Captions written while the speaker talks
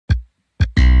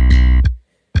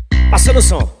Passando o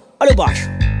som, olha o baixo.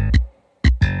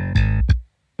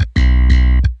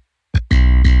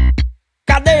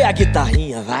 Cadê a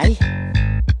guitarrinha, vai?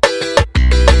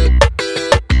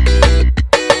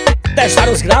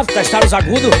 Testaram os graves, testaram os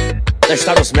agudos,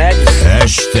 testaram os médios.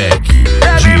 Hashtag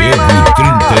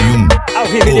Diego31, ao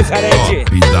vivo diferente.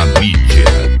 Top da mídia.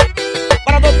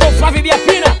 Para o doutor Flávio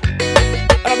Biapina,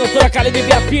 para a doutora Kaline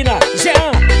Biapina,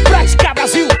 Jean, Prática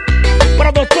Brasil, para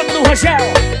o doutor Bruno Rangel,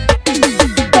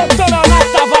 doutor Leonardo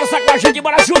Tavares tá com a gente,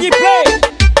 bora Juninho Play,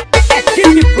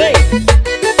 equipe Play.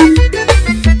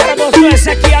 Para o doutor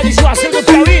Ezequiel de Juazeiro do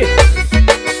Piauí,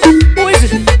 Luiz,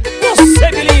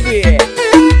 você me ligue.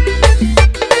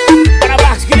 Para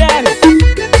Marcos Guilherme,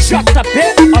 JP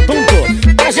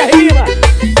Odonto, para Gerrima,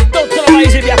 doutora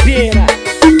Laís Biapina.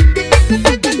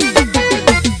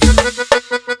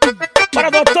 Para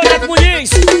o doutor Neto Muniz,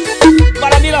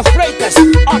 para Mila Freitas,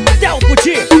 Hotel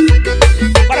Puti,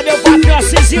 para meu patrão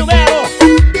Assis Melo,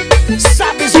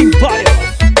 Sabes Empório,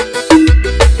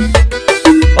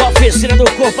 Oficina do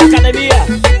Corpo Academia,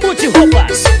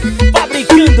 Multiroupas,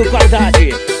 fabricando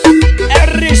qualidade,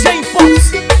 RG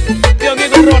Imports, meu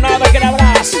amigo Ronaldo, aquele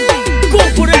abraço,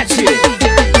 Compurete,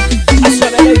 a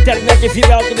sua melhor internet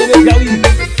fibra alta do meu Piauí,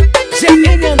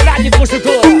 GN Andrade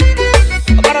Construtora,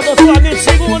 para o doutor Amigo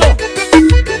Segundo,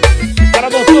 para o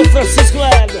doutor Francisco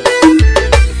Hélio,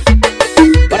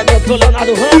 para o doutor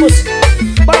Leonardo Ramos,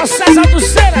 para o César dos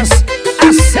Ceras,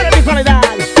 a cera de qualidade.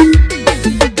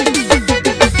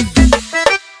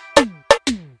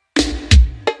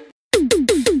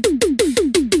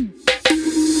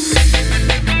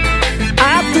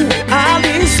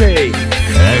 Atualizei.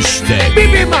 Hashtag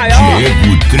Bibi Maior,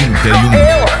 Diego31,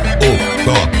 o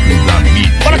top da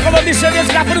mídia. para Colombianos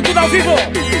gravando tudo ao vivo.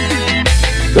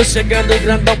 Tô chegando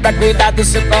grandão pra cuidar do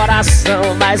seu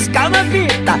coração, mas calma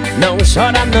vida, não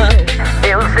chora não.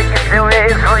 Eu sei que seu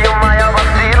ex foi o maior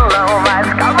vacilão,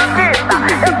 mas calma vida,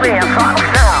 eu tenho a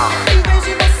solução. Em vez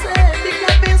de você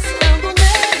ficar pensando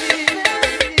nele,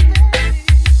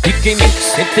 Fica em mim,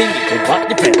 senta em mim, eu boto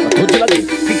de frente pra tudo de ladinho.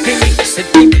 Fica em mim,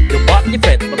 senta em mim, eu boto de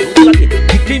frente pra tudo de ladinho.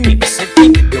 Fica em mim, senta em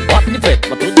mim, eu boto de frente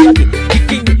pra tudo de ladinho.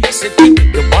 Fica em mim, senta em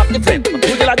mim, eu boto de frente pra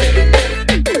tudo de ladinho.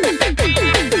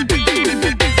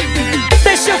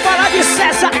 Deixa eu falar de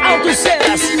César Alto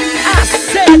Ceras, a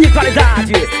cera de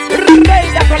qualidade,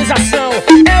 rei da atualização,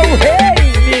 é o rei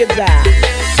vida.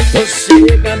 Tô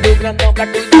chegando grandão pra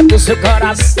cuidar do seu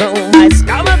coração, mas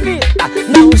calma vida,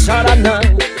 não chora não.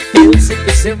 Eu sei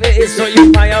que seu ex foi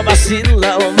o maior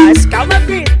vacilão, mas calma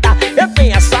vida, eu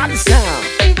tenho a solução.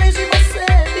 em vez de você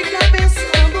ficar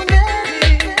pensando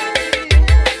nele,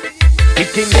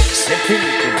 Fica em mim, senta em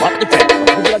mim, eu boto de frente pra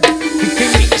tudo de ladinho. Fica em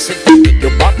mim, senta em mim, eu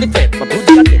boto de frente pra tudo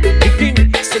de ladinho. Fica em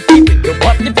mim, senta em mim, eu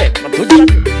boto de frente pra tudo de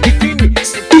ladinho. Fica em mim,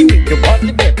 senta em mim, eu boto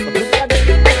de frente pra tudo de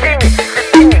ladinho.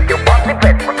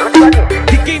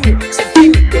 Fica em mim, senta em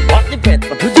mim, eu boto de frente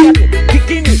pra tudo de ladinho.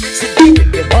 Fica em mim, senta em mim,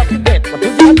 eu boto de frente pra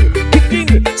tudo de ladinho. Fica em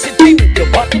mim, senta em mim, eu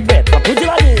boto de frente pra tudo de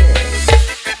ladinho.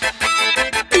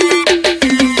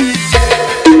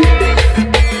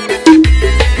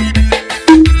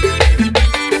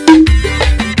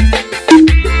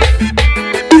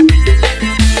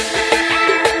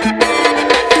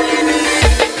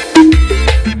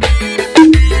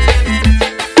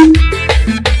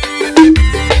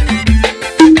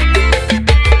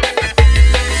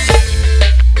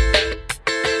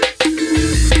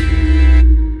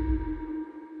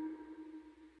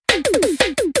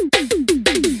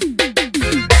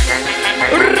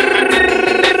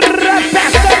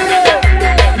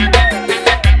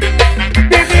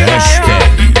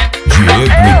 Hashtag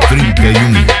Diego31,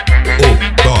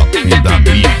 o top da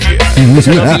mídia.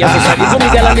 Você não vinha saber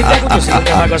comigo, ela me perguntou se não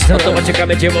tava gostando.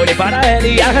 Automaticamente eu olhei para ela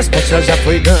e a resposta eu já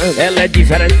fui dando. Ela é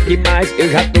diferente demais, eu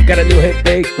já tô querendo o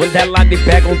replay. Quando ela me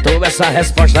perguntou, essa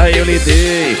resposta eu lhe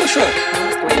dei.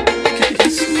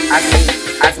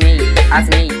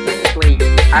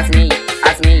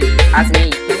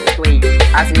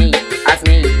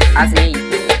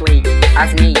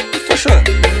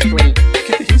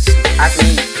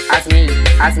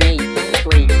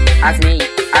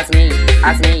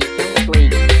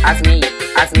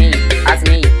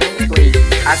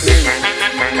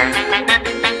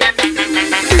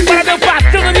 Para meu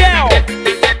patrão Daniel,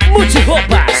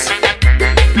 Multiroupas,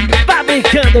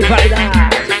 fabricando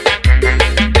qualidade.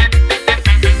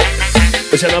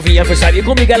 Você não vinha foi sair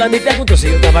comigo, ela me perguntou se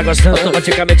eu tava gostando.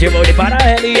 Automaticamente eu olhei para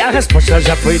ela e a resposta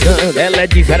já foi dando. Ela é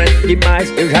diferente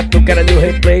demais, eu já tô querendo o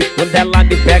replay. Quando ela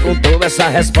me perguntou, essa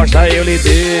resposta eu lhe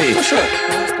dei.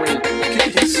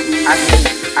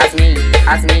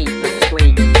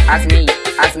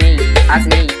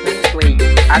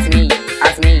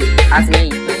 Asmei,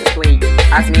 estou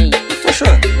asmei,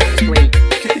 Poxa, estou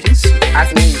que é isso?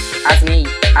 asmei, estou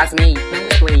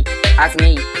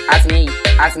asmei,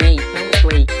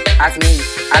 estou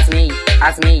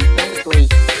estou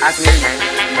asmei.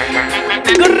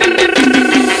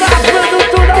 Gravando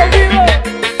tudo ao vivo.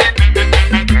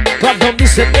 Cladão de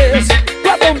CDs,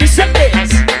 cladão de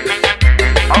CDs.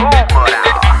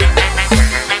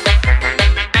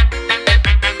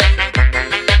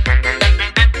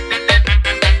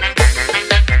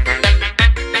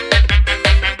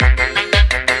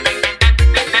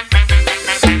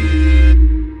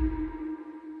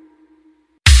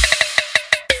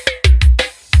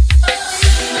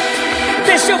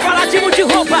 Deixa eu falar de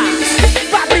multiroupas,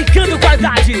 fabricando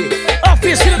qualidade.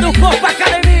 Oficina do Corpo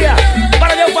Academia.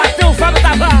 Para meu patrão Fábio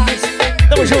Tavares.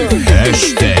 Tamo junto.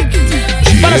 Hashtag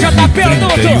Para JP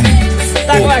Adulto.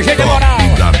 Tá com a gente moral.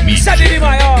 Se a Bibi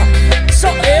Maior,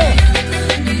 sou eu.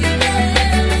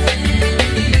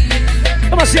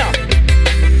 Vamos assim, ó.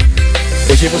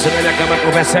 Hoje você na minha cama, a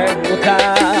conversa é outra.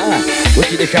 Vou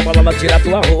te deixar bolada, tirar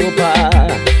tua roupa.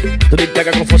 Tu me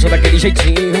pega com força daquele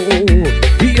jeitinho.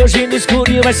 E hoje no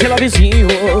escurinho vai ser lá vizinho.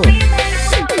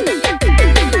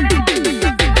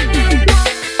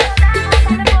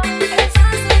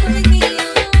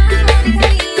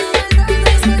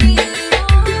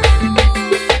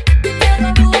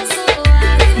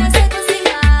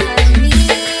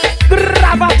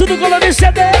 Grava tudo com o nome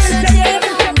CDs.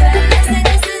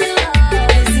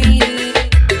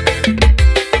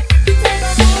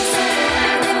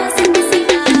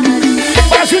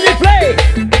 Júnior Play,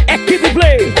 equipe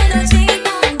Play,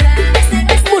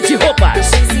 multiroupas,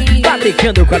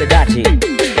 fabricando qualidade.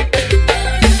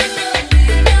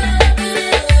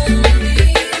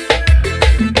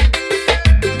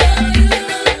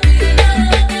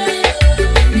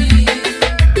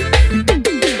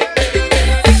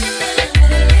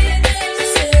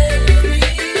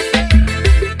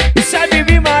 Isso é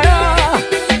Bibi Maior.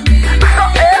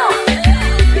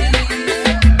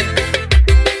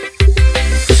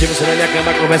 Se você na minha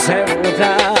cama, a conversa é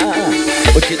outra.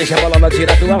 Vou te deixar bolada,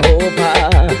 tirar tua roupa.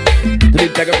 Tu me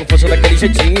pega com força daquele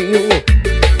jeitinho.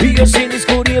 E eu sei no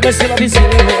escurinho vai ser lá vizinho.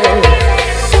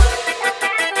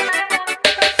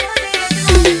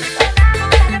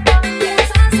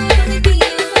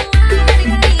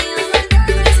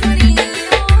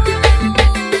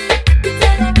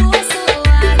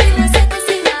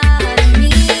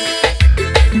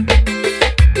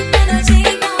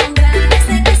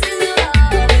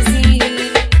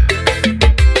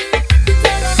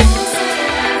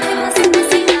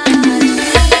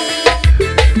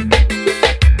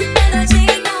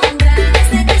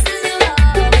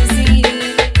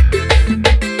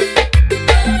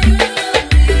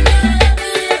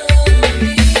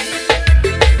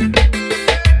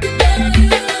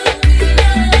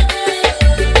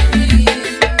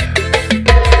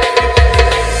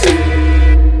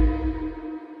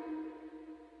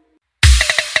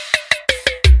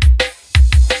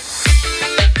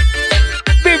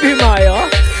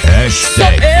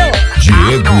 Hashtag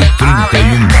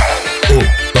Diego31, o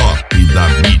top da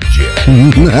mídia.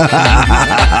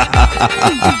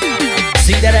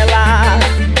 Cinderela,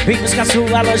 vem buscar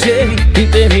sua lingerie e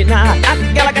terminar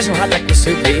aquela cachorrada com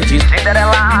seu dente.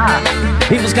 Cinderela,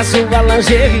 vem buscar sua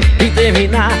lingerie e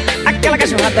terminar aquela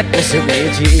cachorrada com seu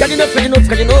dente. Fica de novo, fica de novo,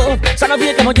 fica de novo. Só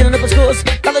novinha com a mordida no pescoço.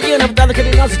 Tá no dia na botada que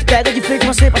nossa te pega de frente,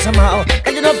 você passa mal.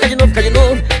 Fica de novo, fica de novo, fica de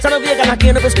novo. Só novinha com a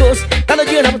marquinha no pescoço. Tá no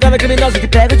dia na botada criminosa te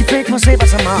pega de frente, você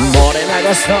passa mal. Morena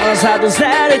gostosa do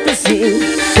 085,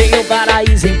 tem um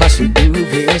paraíso embaixo do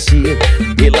vestido.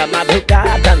 Pela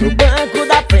madrugada no banco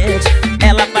da frente,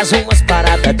 ela faz umas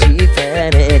paradas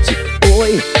diferentes.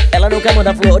 Oi, ela não quer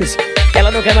mandar flores, ela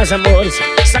não quer mais amores,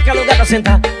 só quer lugar pra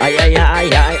sentar. Ai, ai, ai,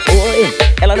 ai. Oi,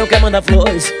 ela não quer mandar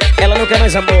flores, ela não quer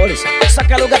mais amores, só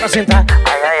quer lugar pra sentar.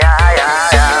 ai, ai, ai,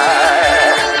 ai,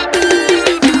 ai.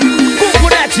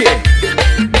 Cucurete,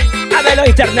 a melhor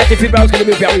internet e fibra ótica do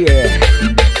meu Piauí.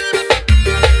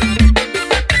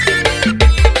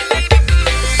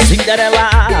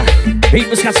 Cinderela, vem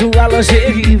buscar sua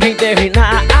lingerie, vem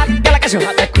terminar aquela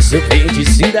cachorrada com seu dente.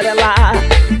 Cinderela,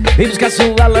 vem buscar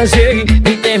sua lingerie,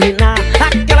 vem terminar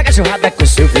aquela cachorrada com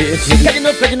seu dente. Fica de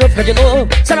novo, fica de novo, fica de novo.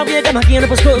 Só não vinha com a marquinha no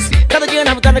pescoço. Cada dia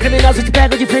na botada criminosa te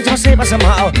pega de frente, você passa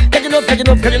mal. Fica de novo, fica de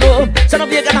novo, fica de novo. Só não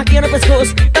vinha com a marquinha no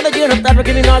pescoço. Cada dia na botada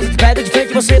criminosa te pega de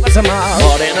frente, você passa mal.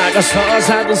 Morena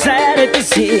gostosa do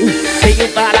 085, tem um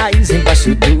paraíso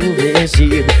embaixo do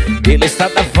vestido. Ele está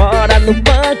da fora no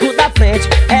banco da frente,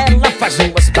 ela faz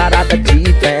umas paradas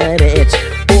diferentes.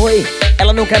 Oi,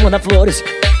 ela não não quer mandar flores,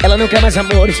 ela não quer mais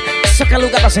amores, só quer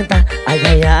lugar pra sentar. Ai,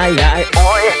 ai, ai, ai.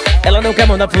 Ela não quer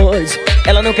mandar flores,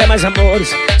 ela não quer mais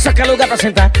amores, só quer lugar pra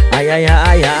sentar. Ai, ai,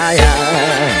 ai, ai,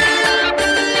 ai.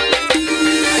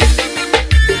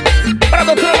 Para a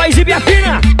doutora Laís e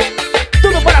Biapina,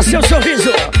 tudo para seu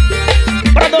sorriso.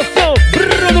 Para o doutor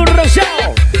Bruno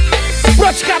Rangel,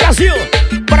 Promocional Brasil.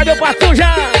 Para meu patrão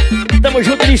já, tamo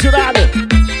junto e misturado.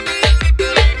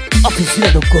 Oficina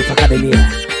do Corpo Academia.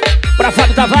 Para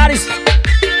Fábio Tavares,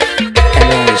 é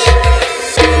nóis.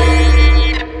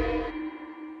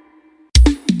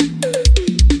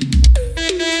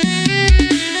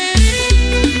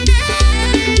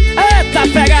 Eita,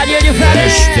 pegadinha diferente.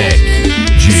 Hashtag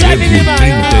Diego31,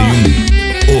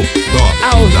 o top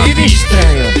ao da vivo mídia.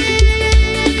 estranho.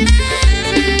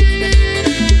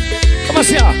 Como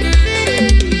assim, ó?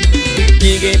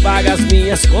 Ninguém paga as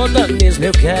minhas contas, mesmo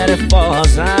eu quero é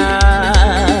posar.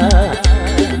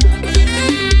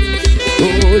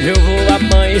 Hoje eu vou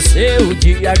amanhecer o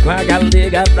dia com a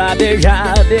galega pra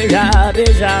beijar, beijar,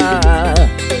 beijar.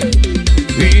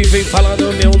 E vem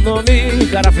falando meu nome,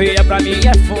 cara feia pra mim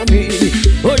é fome.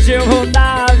 Hoje eu vou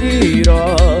dar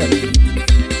viró,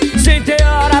 sem ter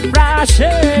hora pra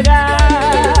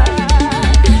chegar.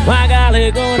 Com a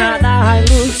galegona da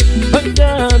Hilux,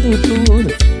 bancando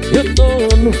tudo, eu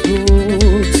tô no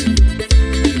fluxo.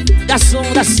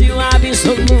 Garçom da Silva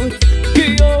absoluto,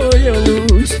 que hoje eu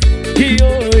luz, que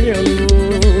hoje eu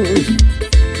luz.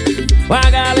 Com a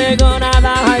galegona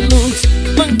da Hilux,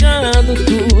 bancando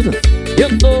tudo,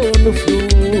 eu tô no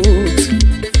fluxo.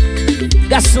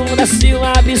 Garçom da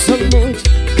Silva absoluto,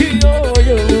 que hoje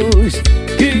eu luz,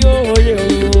 que hoje eu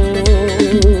luz.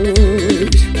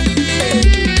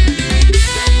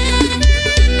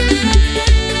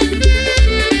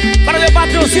 Para meu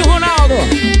patrocínio Ronaldo,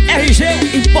 RG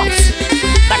Impostos,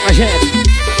 tá com a gente.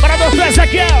 Para o doutor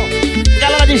Ezequiel,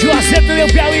 galera de Juazeiro do meu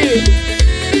Piauí.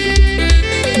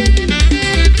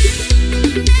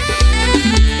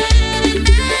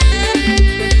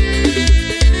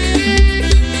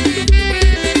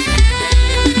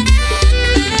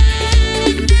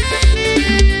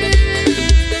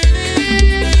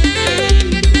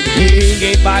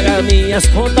 Ninguém paga minhas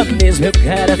contas, mesmo eu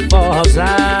quero é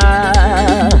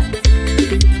posar.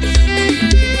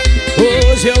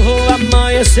 Hoje eu vou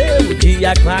amanhecer o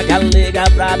dia com a galega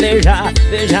pra beijar,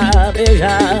 beijar,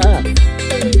 beijar.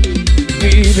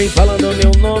 E vem falando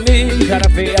meu nome, cara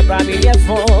feia pra mim é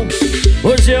fome.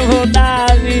 Hoje eu vou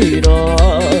dar viró,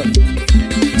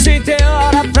 sem ter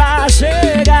hora pra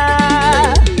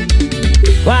chegar.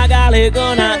 Com a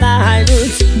galegona da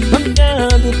Hilux,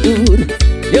 bancando tudo,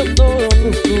 eu tô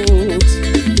no fluxo.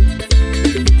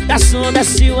 Garçom da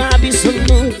Silva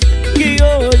absoluto, que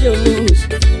hoje eu luz,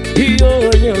 que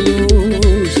hoje eu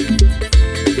luz.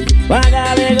 Com a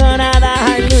galegona da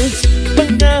Hilux,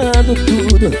 bancando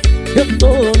tudo, eu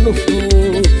tô no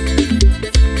fluxo.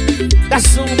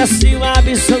 Garçom da Silva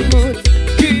absoluto,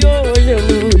 que hoje eu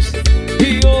luz,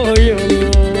 que hoje eu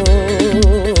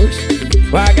luz.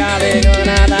 Com a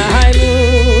galegona da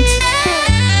Hilux.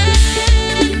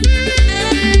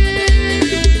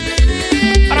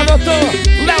 Para o doutor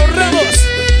Léo Ramos,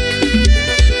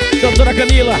 doutora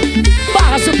Camila,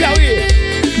 Barras do Piauí.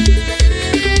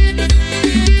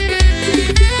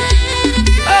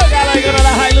 Ô, galegona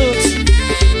da Hilux.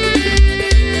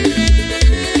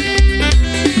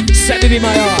 Isso é Bibi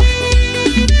Maior,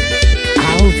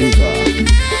 ao vivo.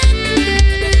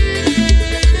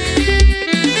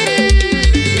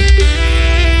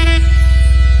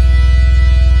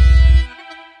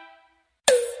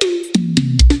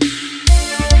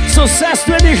 Sucesso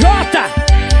do MJ,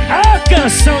 a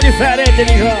canção diferente,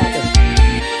 MJ.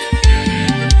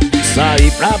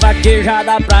 Saí pra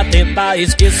vaquejada pra tentar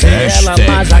esquecer ela,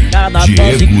 mas a cada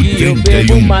dose que eu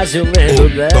bebo, mais eu lembro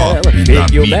dela.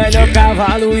 Peguei o melhor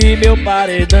cavalo e meu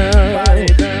paredão,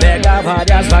 pegar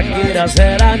várias vaqueiras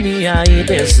era a minha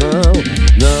intenção.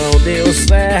 Não deu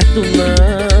certo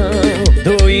não,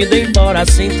 tô indo embora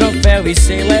sem troféu e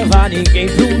sem levar ninguém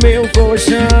pro meu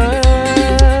colchão.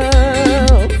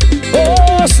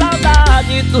 Ô,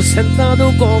 saudade, tô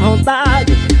sentando com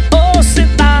vontade. Ô,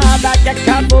 sentada que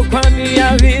acabou com a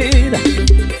minha vida.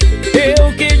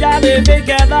 Eu que já levei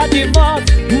queda de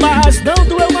moto, mas não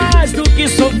doeu mais do que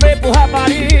sofrer por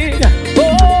rapariga.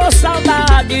 Ô,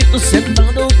 saudade, tô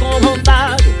sentando com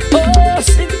vontade. Ô,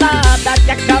 sentada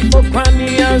que acabou com a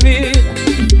minha vida.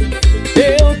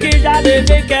 Eu que já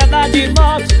levei queda de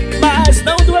moto, mas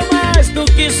não doeu mais do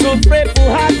que sofrer por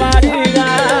rapariga.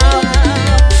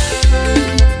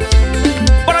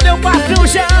 Bora meu patrão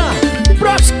já,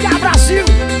 Promocional Brasil,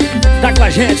 tá com a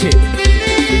gente.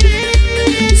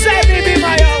 Zé Bibi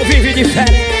Maior, vive de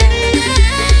diferente.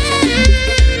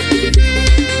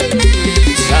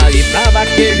 Saí pra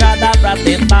vaquejar, dá pra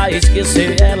tentar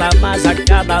esquecer ela, mas a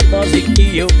cada dose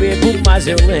que eu bebo, mais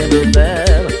eu lembro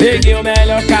dela. Peguei o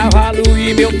melhor cavalo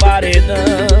e meu paredão,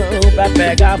 pra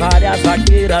pegar várias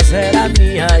vaqueiras era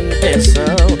minha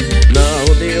intenção.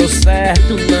 Não deu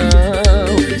certo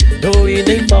não, tô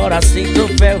indo embora sem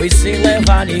troféu e sem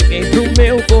levar ninguém pro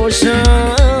meu colchão.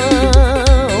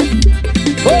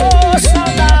 Ô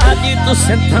saudade, tô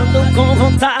sentando com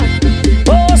vontade.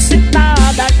 Ô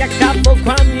citada que acabou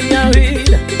com a minha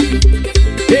vida.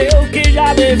 Eu que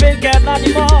já levei queda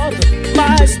de moto,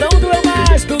 mas não doeu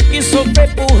mais do que sofrer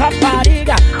por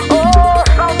rapariga. Ô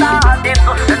saudade,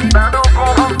 tô sentando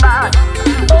com vontade.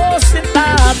 Ô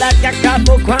citada que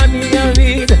acabou com a minha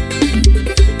vida.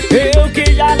 Eu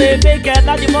que já levei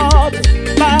queda de moto,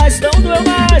 mas não doeu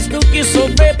mais do que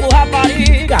sofrer por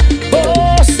rapariga.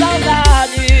 Ô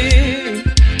saudade,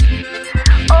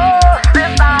 Ô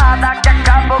sentada que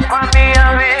acabou com a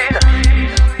minha vida.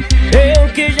 eu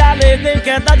que já levei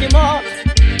queda de moto,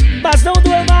 mas não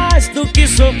doeu mais do que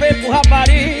sofrer por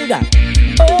rapariga.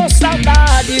 Ô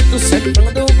saudade, tô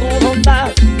sentando com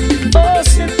vontade. Ô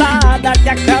sentada que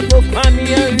acabou com a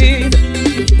minha vida.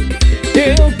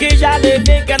 Eu que já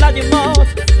levei queda de moto,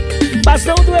 mas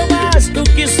não doeu mais do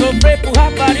que sofrer por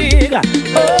rapariga.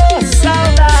 Ô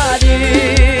saudade,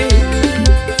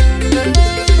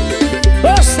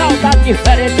 ô saudade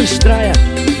diferente, estranha.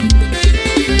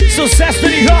 Sucesso do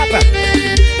LJ.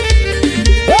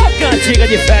 Ô cantiga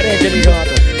diferente, LJ.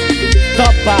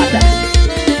 Topada.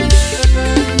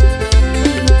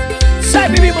 Sai,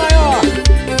 Bibi Maior.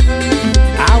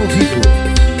 Ao vivo.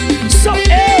 Sou eu.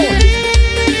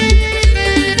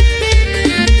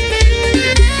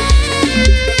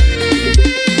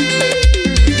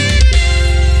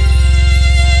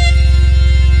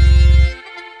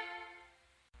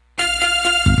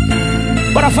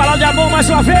 Bora falar de amor mais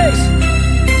uma vez.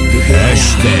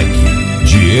 Hashtag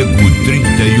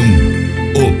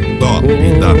Diego31, o top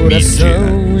da O mídia.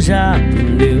 coração já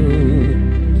aprendeu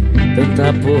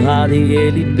tanta porrada e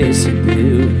ele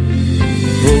percebeu.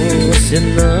 Você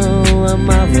não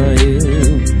amava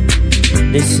eu,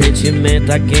 nem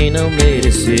sentimento a quem não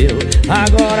mereceu.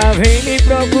 Agora vem me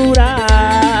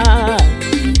procurar,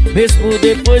 mesmo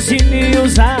depois de me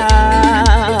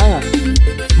usar.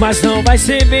 Mas não vai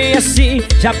ser bem assim,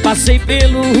 já passei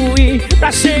pelo ruim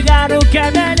pra chegar no que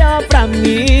é melhor pra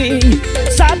mim.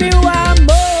 Sabe o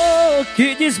amor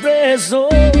que desprezou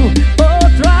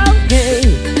outro alguém,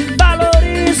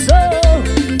 valorizou,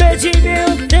 perdi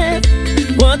meu tempo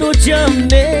quando te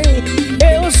amei.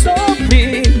 Eu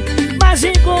sofri, mas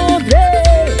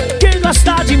encontrei quem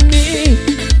gosta de mim,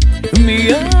 me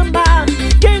ama.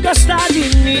 Quem gosta de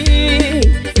mim,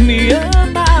 me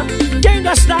ama. Quem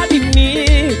gosta de mim,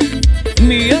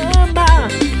 me ama.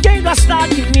 Quem gosta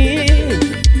de mim,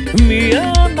 me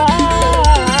ama.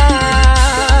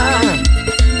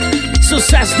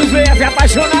 Sucesso do VF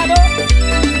apaixonado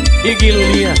e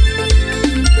Guilulinha,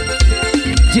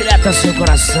 direto ao seu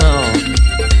coração.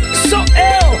 Sou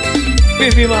eu,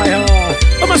 Bibi Maior.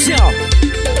 Vamos assim, ó.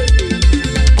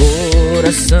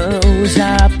 Coração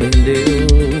já aprendeu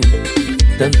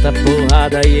tanta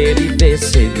porrada e ele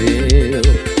percebeu.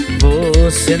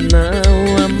 Você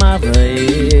não amava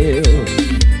eu,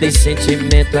 dei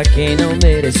sentimento a quem não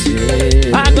mereceu.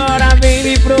 Agora vem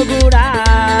me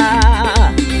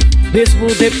procurar, mesmo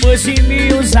depois de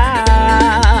me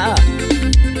usar.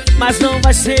 Mas não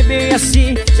vai ser bem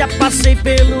assim, já passei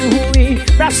pelo ruim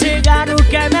pra chegar no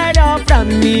que é melhor pra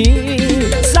mim.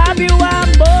 Sabe o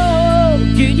amor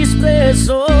que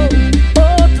desprezou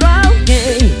outro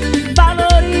alguém,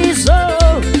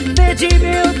 valorizou, perdi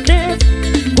meu tempo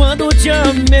quando te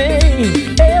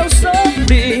amei. Eu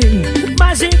sofri,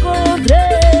 mas encontrei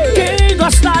quem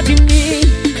gosta de mim,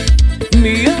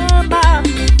 me ama.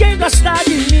 Quem gosta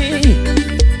de mim,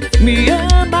 me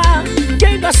ama.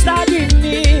 Quem gosta de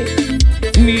mim,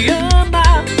 me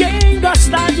ama. Quem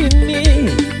gosta de mim,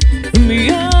 me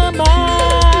ama.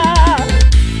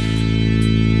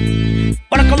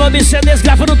 Bora com o nome CDs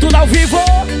gravando tudo ao vivo.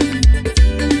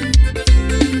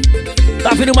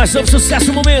 Tá vindo mais um sucesso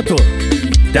no momento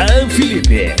Dan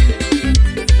Felipe,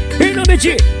 em nome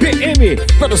de PM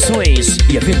Produções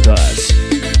e Eventos.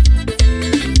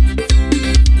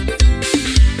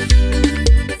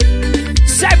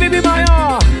 Sai, Bibi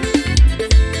Maior,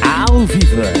 ao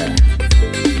vivo.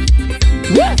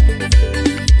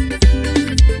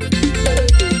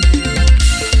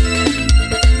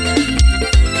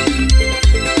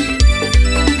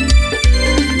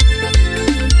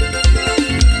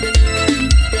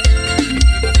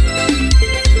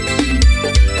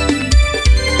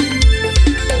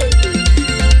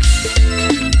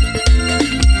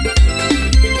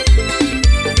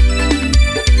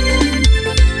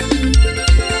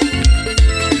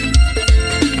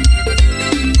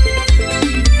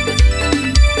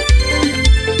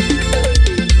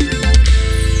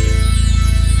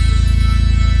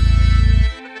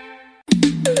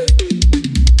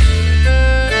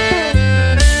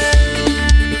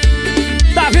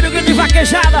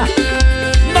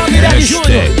 de junho,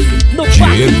 no Parque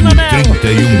do Diego Nanel.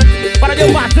 31. Para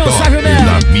meu patrão, top Sávio Mel.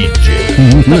 da mídia.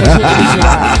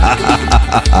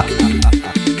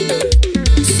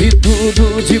 Se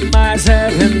tudo demais é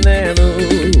veneno,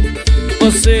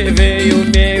 você veio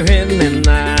me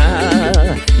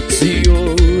envenenar. Se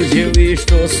hoje eu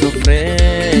estou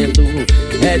sofrendo,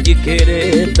 é de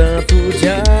querer tanto te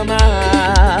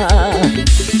amar.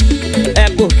 É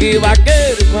porque o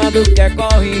vaqueiro quando quer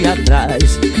corre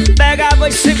atrás, pega a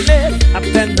voz sem medo,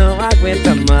 até não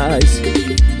aguenta mais.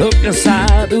 Tô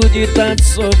cansado de tanto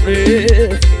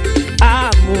sofrer.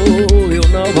 Amor, eu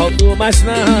não volto mais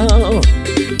não.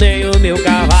 Nem o meu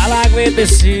cavalo aguenta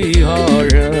esse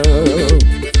rojão.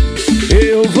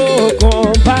 Eu vou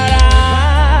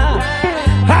comparar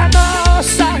a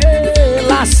nossa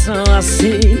relação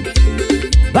assim.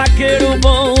 Vaqueiro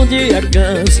bom dia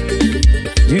cansa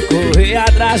de correr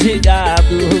atrás de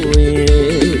gado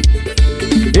ruim.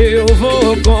 Eu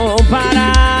vou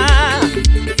comparar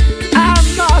a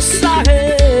nossa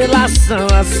relação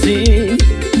assim.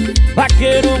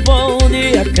 Vaqueiro bom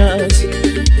dia cansa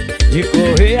de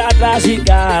correr atrás de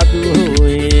gado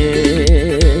ruim.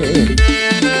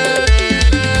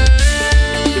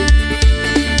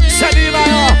 Sabe,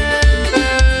 Maior?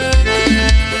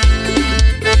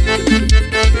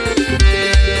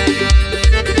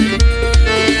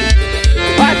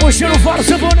 Vai puxando fora o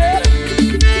sanfoneiro.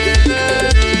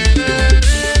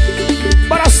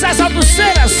 Para César dos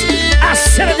Cenas, a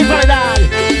cena de qualidade.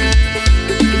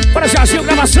 Para Jorginho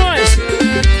Gravações,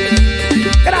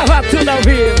 grava tudo ao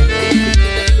vivo.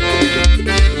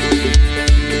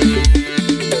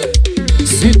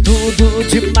 Se tudo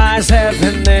demais é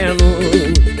veneno,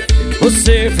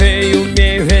 você veio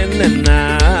me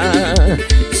envenenar.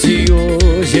 Se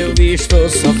hoje eu estou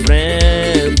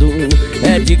sofrendo,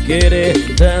 é de querer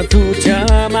tanto te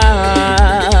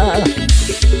amar.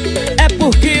 É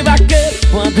porque vaqueiro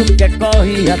quando quer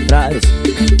corre atrás,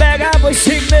 pega a voz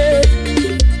sem medo.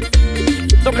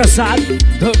 Tô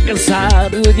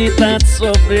cansado de tanto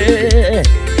sofrer.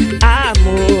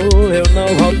 Amor, eu não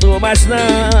volto mais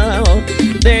não.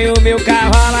 Nem o meu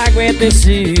cavalo aguenta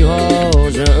esse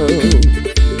rojão.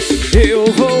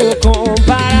 Eu vou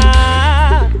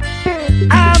comparar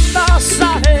a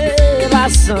nossa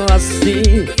relação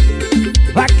assim.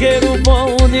 Vaqueiro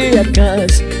bom dia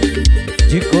cansa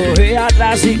de correr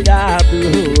atrás de gado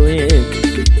ruim.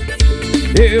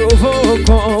 Eu vou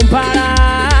comparar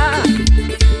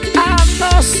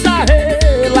nossa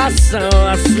relação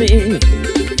assim.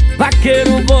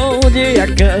 Vaqueiro bom dia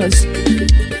cansa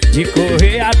de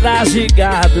correr atrás de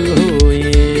gado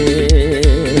ruim.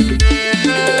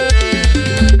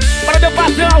 Para meu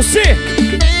patrão Alci,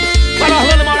 para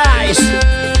Orlando Moraes,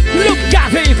 Luca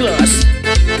Veículos.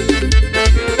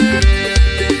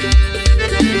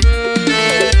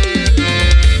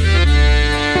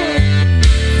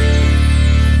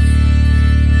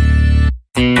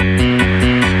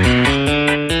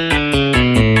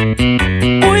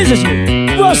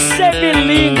 Você me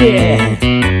ligue,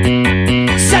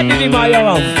 segue-me Maior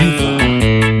ao vivo.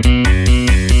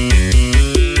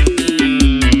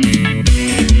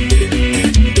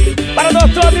 Para o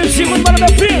doutor, 1000 segundos para meu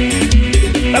filho.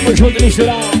 Tamo junto,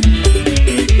 misturado.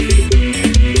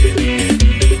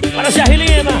 Para a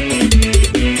Gerrilina.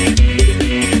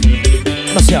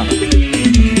 Assim, ó.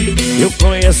 Eu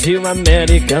conheci uma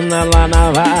americana lá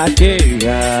na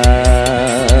vaqueira.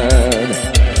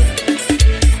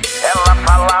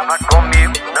 Falava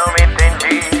comigo, não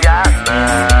entendia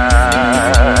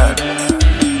nada.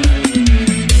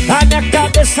 A minha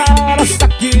cabeça ela só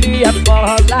queria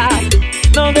bolar.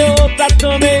 Não deu outra,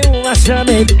 tomei uma,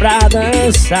 chamei pra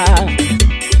dançar.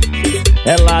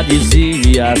 Ela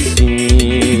dizia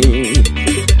assim,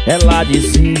 ela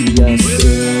dizia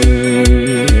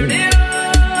assim.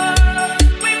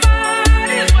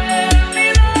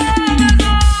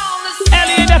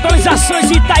 LN Atualizações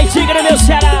de Itaitinga, meu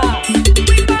Ceará.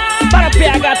 Para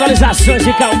PH Atualizações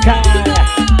de Calcaia.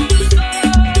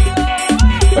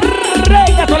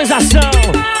 Rei da atualização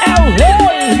é o rei,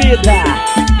 vida.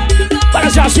 Para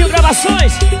Jorginho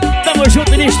Gravações, tamo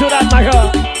junto e misturado,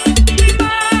 Maior.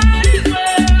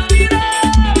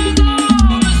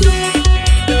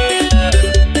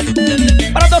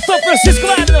 Para o doutor Francisco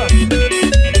Magno,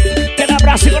 aquele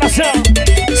abraço e coração.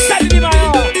 Sai de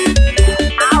Maior.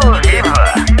 Ao vivo.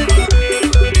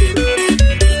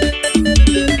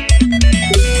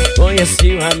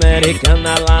 Conheci uma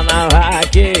americana lá na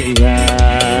vaqueira.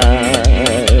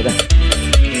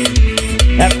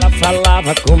 Ela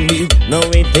falava comigo, não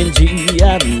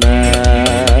entendia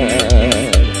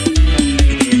nada.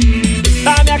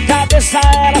 Na minha cabeça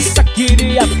ela só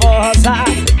queria posar.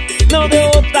 não deu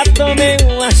outra, tomei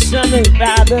uma, chamei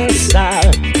pra dançar.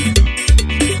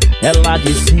 Ela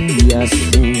dizia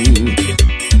assim,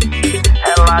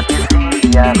 Ela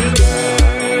dizia assim.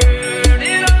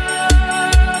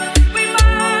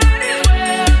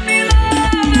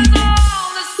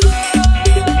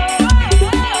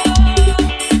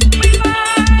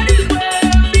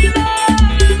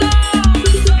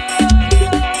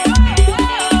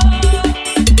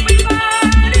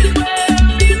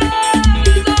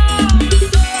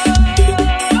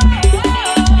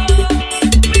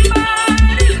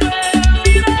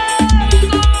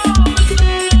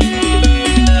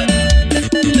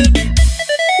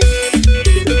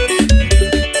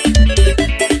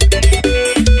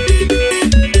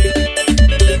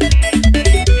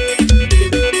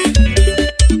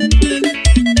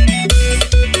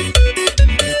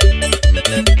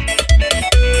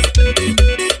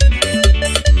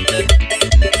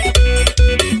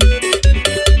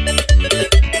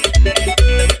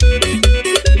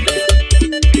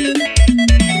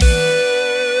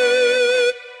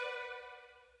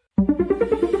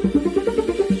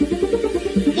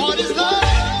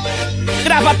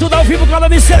 Grava tudo ao vivo com a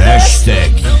MC.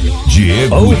 Hashtag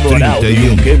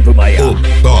Diego31, Maior.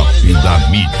 o top da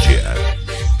mídia.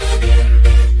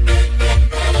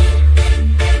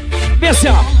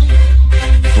 Especial.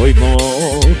 Foi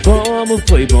bom, como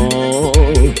foi bom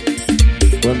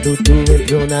quando tu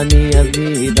entrou na minha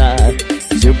vida.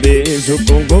 Seu beijo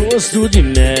com gosto de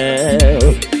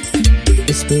mel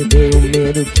despedeu o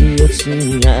medo que eu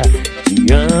tinha.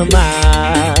 Te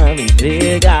amar, me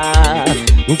entregar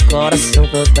o coração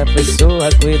pra outra pessoa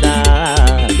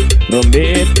cuidar.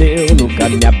 Prometeu nunca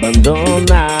me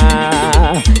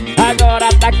abandonar, agora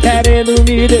tá querendo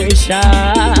me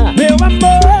deixar. Meu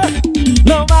amor,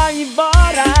 não vai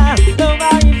embora, não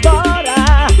vai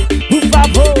embora, por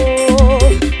favor.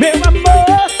 Meu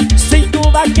amor, sem tu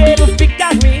vaqueiro fica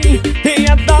ruim,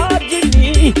 tenha dó de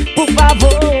mim, por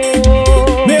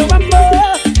favor. Meu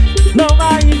amor, não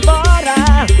vai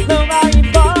embora, não vai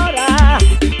embora,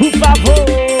 por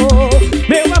favor.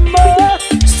 Meu amor,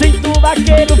 sem tu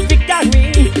vaqueiro fica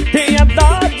ruim, tenha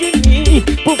dó de mim,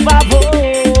 por favor.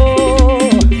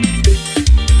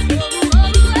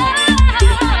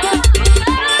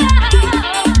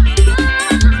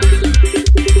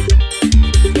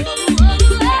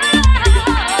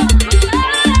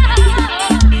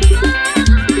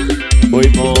 Foi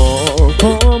bom,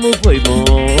 como foi bom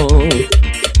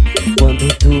quando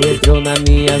tu entrou na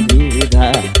minha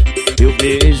vida. Eu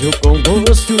beijo com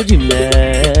gosto de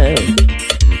mel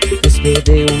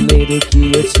despedei o medo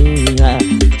que eu tinha.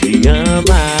 Te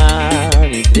amar,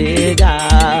 me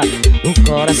entregar o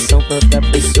coração pra outra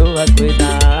pessoa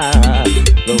cuidar.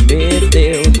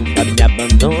 Prometeu nunca me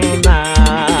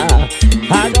abandonar,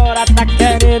 agora tá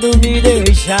querendo me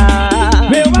deixar.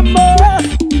 Meu amor,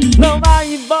 não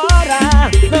vai embora,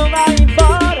 não vai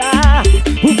embora,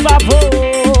 por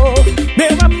favor.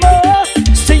 Meu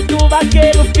amor, sem tu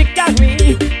vaqueiro fica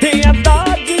ruim, tenha dó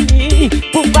de mim,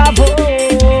 por favor.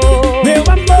 Meu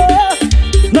amor,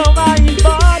 não vai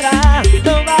embora,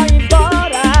 não vai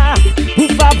embora,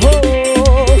 por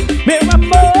favor. Meu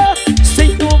amor,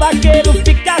 sem tu vaqueiro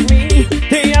fica ruim,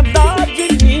 tenha dó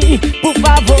de mim, por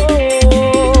favor.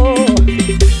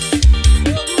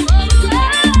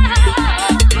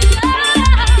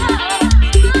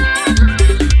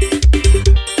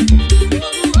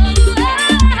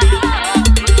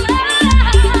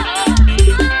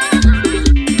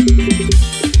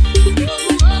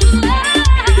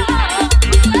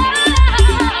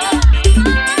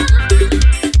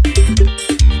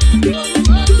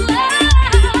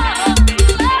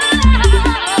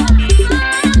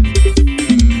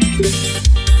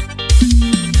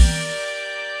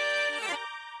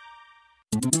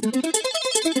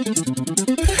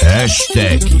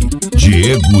 Hashtag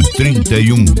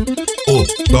Diego31, o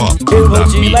top Eu da vou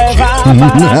te mídia. levar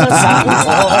para dançar no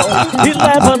sol e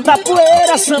levantar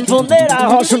poeira, sanfoneira,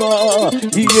 rocha nó.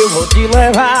 E eu vou te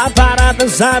levar para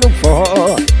dançar no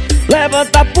forró,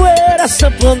 levantar poeira,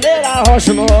 sanfoneira,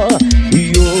 rocha nó.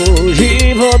 E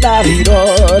hoje vou dar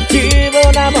virote,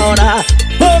 vou namorar,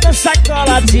 vou dançar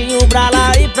coladinho pra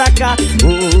lá e pra cá.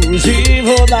 Hoje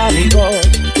vou dar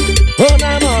virote, vou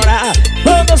namorar,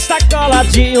 vou dançar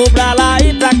coladinho pra lá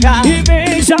e pra cá. E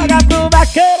vem jogar pro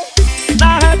vaqueiro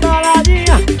na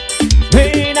reboladinha,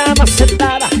 vem na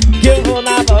macetada que eu vou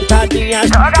na voltadinha.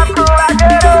 Joga pro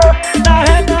vaqueiro, Na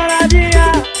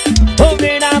reboladinha, ou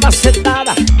vem na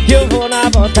macetada que eu vou na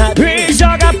voltadinha. Vem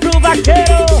jogar pro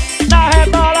vaqueiro na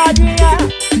reboladinha,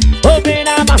 ou vem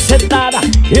na macetada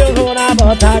eu vou na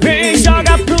voltadinha. Vem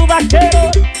jogar pro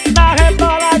vaqueiro na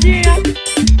reboladinha,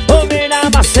 ou vem na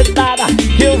macetada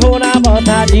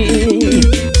vontade.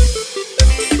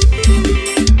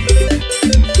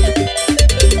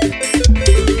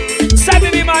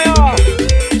 Sabe, Bibi Maior?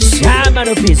 Chama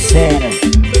no pincel.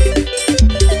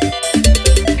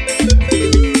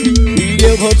 E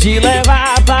eu vou te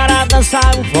levar para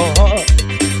dançar um forró.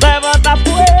 Levanta a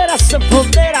poeira,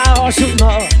 sanfoneira, rocha o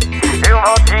nó. Eu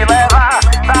vou te levar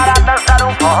para dançar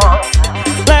um forró.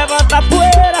 Levanta a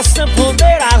poeira,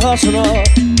 sanfoneira, rocha o nó.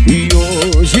 E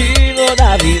hoje vou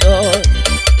dar viró.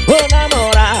 Vou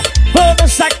namorar, vou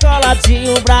dançar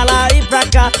coladinho pra lá e pra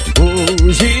cá.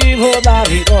 Hoje vou dar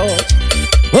viró.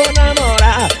 Vou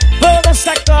namorar, vou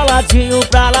dançar coladinho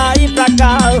pra lá e pra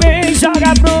cá. Vem,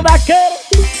 joga pro vaqueiro,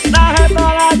 na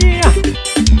reboladinha.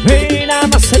 Vem na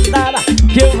macetada,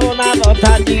 que eu vou na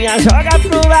voltadinha. Joga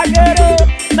pro vaqueiro,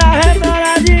 na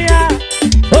reboladinha.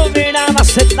 Ou vem na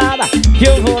macetada, que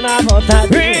eu vou na voltadinha.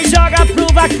 Vem, joga pro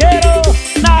vaqueiro,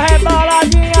 na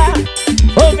reboladinha.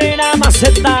 Ou vem na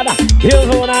macetada, que eu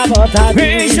vou na voltadinha.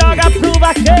 Vem, joga pro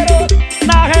vaqueiro,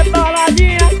 na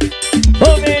reboladinha.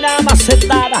 Ou vem na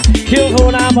macetada, que eu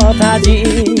vou na voltadinha.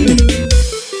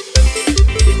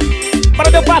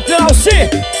 Para meu patrão, sim.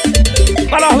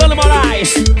 Para Orlando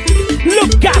Moraes,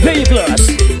 Lucas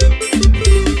Veículos.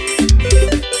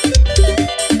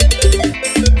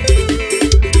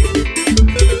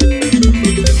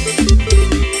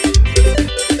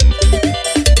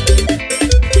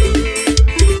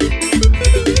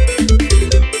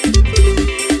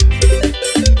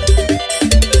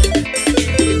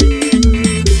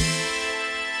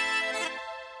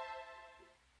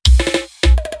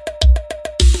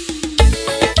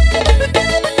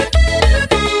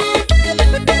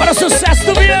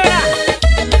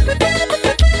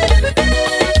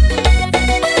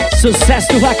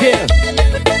 Sucesso do vaqueiro.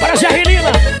 Para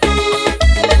Gerrilina.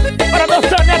 Para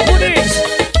Doutor Neto Muniz.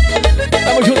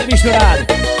 Tamo junto e misturado.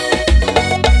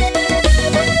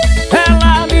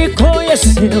 Ela me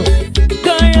conheceu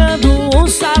ganhando um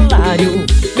salário.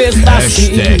 Mesmo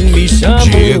assim me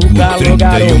chamou pra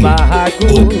alugar um barraco.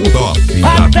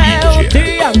 Até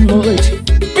ontem à noite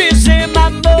fizemos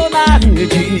amor na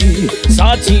rede.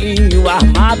 Só tinha o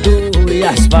armador e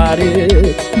as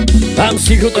paredes. Vamos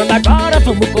se juntando agora,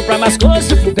 vamos comprar mais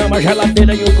coisas. Fogão, uma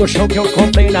geladeira e um colchão que eu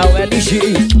comprei na OLX.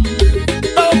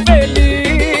 Tô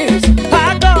feliz,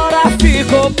 agora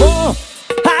ficou bom.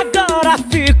 Agora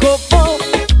ficou bom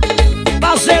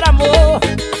fazer amor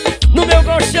no meu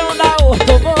colchão da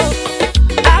Ortobon.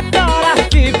 Agora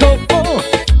ficou bom,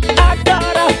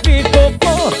 agora ficou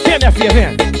bom. Vem, minha filha,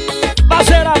 vem.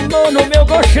 Fazer amor no meu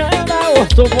colchão da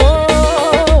Ortobon.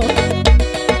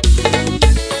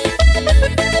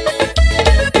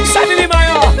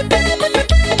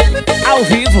 Ao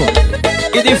vivo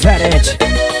e diferente.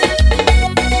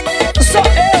 Sou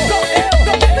eu.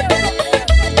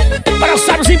 Para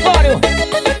Sábios Empório,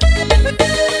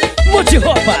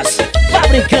 multiroupas,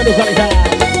 fabricando qualidade.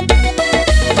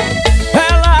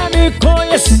 Ela me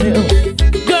conheceu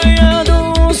ganhando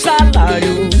um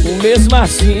salário. Mesmo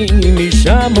assim me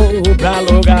chamou pra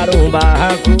alugar um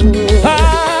barraco.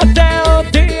 Até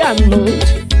ontem à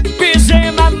noite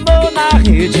fizemos amor na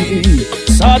rede.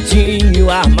 Só tinha o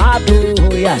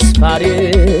armador e as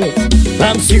paredes.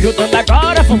 Vamos se juntando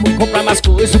agora, vamos comprar mais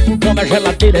coisas. Fogão, a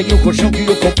geladeira e o colchão que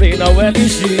eu comprei na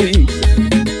OLX.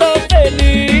 Tô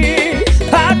feliz,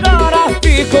 agora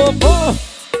ficou bom.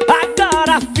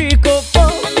 Agora ficou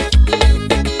bom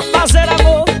fazer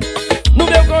amor no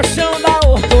meu colchão da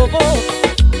Ortobon.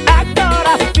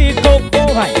 Agora ficou bom,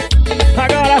 vai.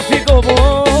 Agora ficou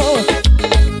bom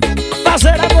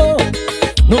fazer amor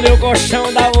no meu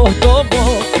colchão da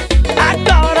Ortobon.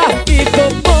 Agora ficou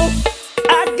bom,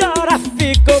 agora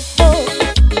ficou bom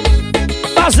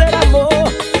fazer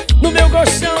amor no meu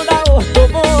colchão da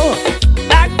Ortobon.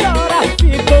 Agora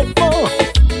ficou bom,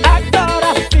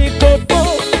 agora ficou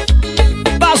bom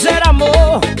fazer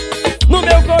amor no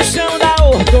meu colchão da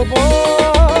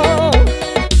Ortobon.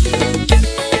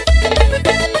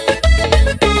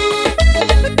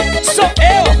 Sou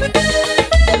eu.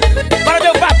 Para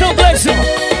meu patrão Gleison,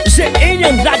 GN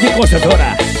Andrade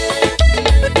Construtora.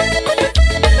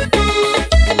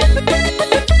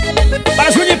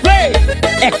 Para Júnior Play,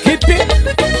 equipe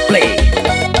Play.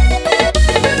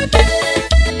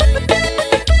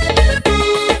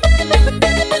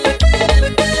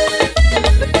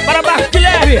 Para Marco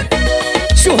Guilherme,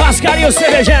 churrascaria o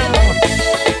cervejão.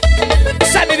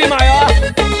 Sabe, Bibi Maior,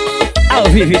 ao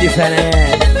vivo e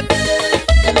diferente.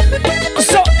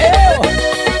 Sou eu.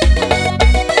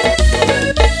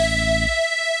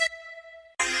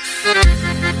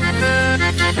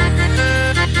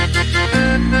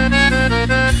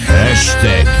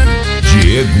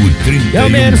 Diego Diego 31, E ao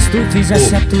menos tu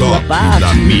fizesse a o tua top parte,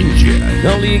 da mídia.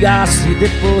 não ligasse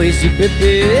depois de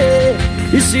beber.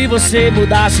 E se você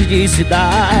mudasse de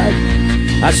cidade,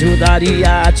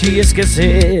 ajudaria a te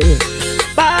esquecer.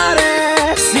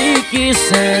 Parece que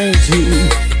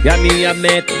sente e a minha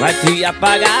mente vai te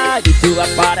apagar. E tu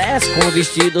aparece com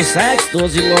vestido sexy,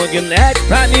 e long neck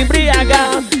pra me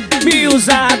embriagar, me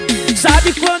usar.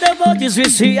 Sabe quando eu vou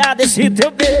desviciar desse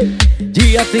teu beijo?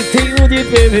 Dia 31 de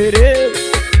fevereiro.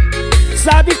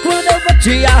 Sabe quando eu vou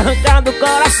te arrancar do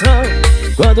coração?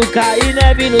 Quando cair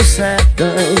neve no sertão.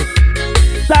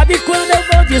 Sabe quando eu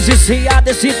vou desviciar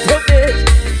desse teu beijo?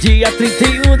 Dia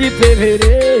 31 de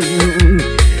fevereiro.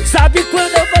 Sabe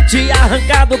quando eu vou te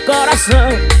arrancar do coração?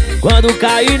 Quando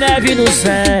cair neve no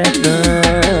sertão.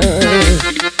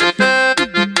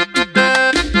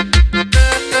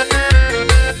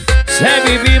 Cê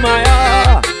Bibi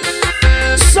Maior,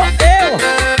 sou eu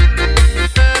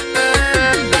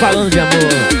falando de amor.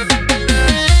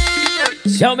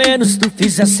 Se ao menos tu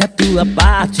fizesse a tua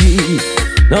parte,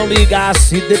 não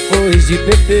ligasse depois de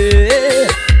beber.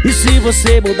 E se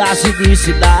você mudasse de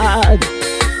cidade,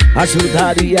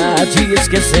 ajudaria a te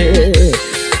esquecer.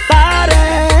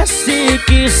 Parece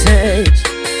que sente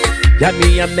que a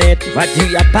minha mente vai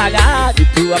te apagar. E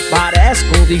tu aparece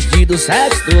com vestido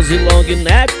sexy, e long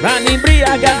neck pra me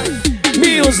embriagar,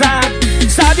 me usar.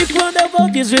 Sabe quando eu vou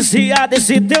desviciar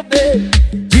desse teu beijo?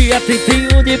 Dia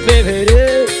 31 de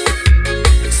fevereiro.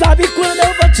 Sabe quando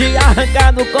eu vou te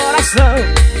arrancar do coração?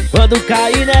 Quando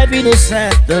cair neve no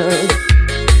sertão.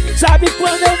 Sabe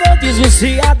quando eu vou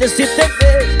desviciar desse teu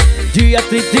beijo? Dia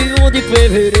 31 de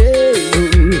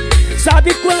fevereiro.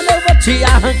 Sabe quando eu vou te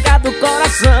arrancar do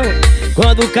coração?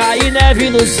 Quando cair neve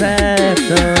no sertão.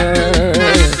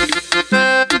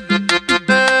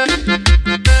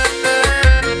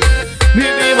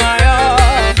 Bibi Maior,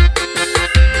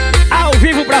 ao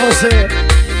vivo pra você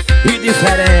e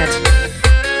diferente.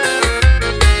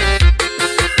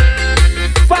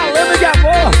 Falando de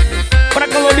amor pra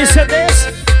Colombo CDs,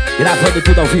 gravando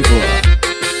tudo ao vivo.